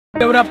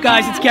Hey, what up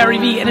guys, it's Gary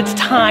Vee and it's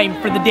time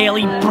for the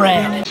Daily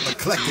Bread.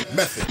 Eclectic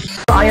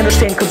method. I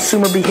understand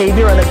consumer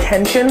behavior and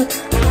attention.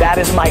 That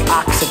is my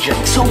oxygen.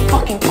 So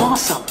fucking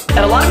awesome. And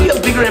a lot of you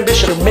have bigger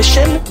ambition. Your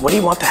mission, what do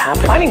you want to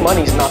happen? Finding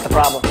money is not the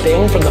problem.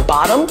 Thing from the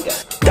bottom,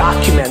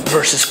 document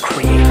versus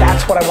create.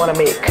 That's what I want to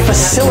make.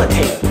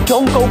 Facilitate.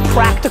 Don't go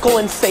practical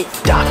and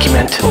safe.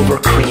 Document over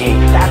create.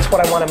 That's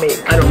what I want to make.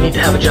 I don't need to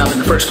have a job in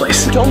the first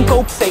place. Don't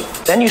go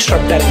safe. Then you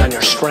start betting on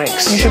your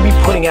strengths. You should be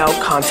putting out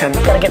content.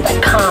 You gotta get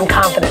that calm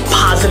confidence.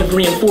 Positive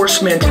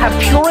reinforcement. Have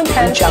pure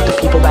intent. Reach out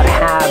to people that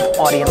have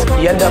audience.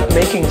 You end up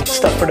making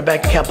stuff for the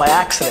bank account by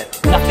accident.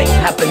 Nothing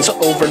happens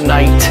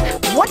overnight.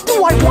 What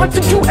do I want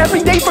to do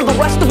every day for the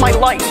rest of my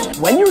life?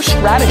 When your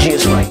strategy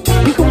is right,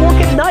 you can work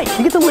at night.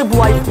 You get to live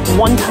life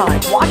one time.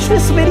 Watch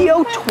this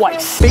video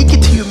twice. Fake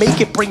it till you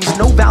make it brings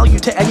no value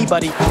to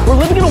anybody. We're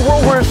living in a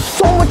world where there's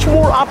so much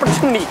more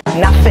opportunity.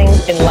 Nothing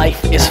in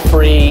life is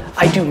free.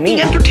 I do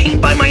me.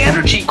 Entertained by my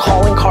energy.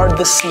 Calling card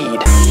the seed.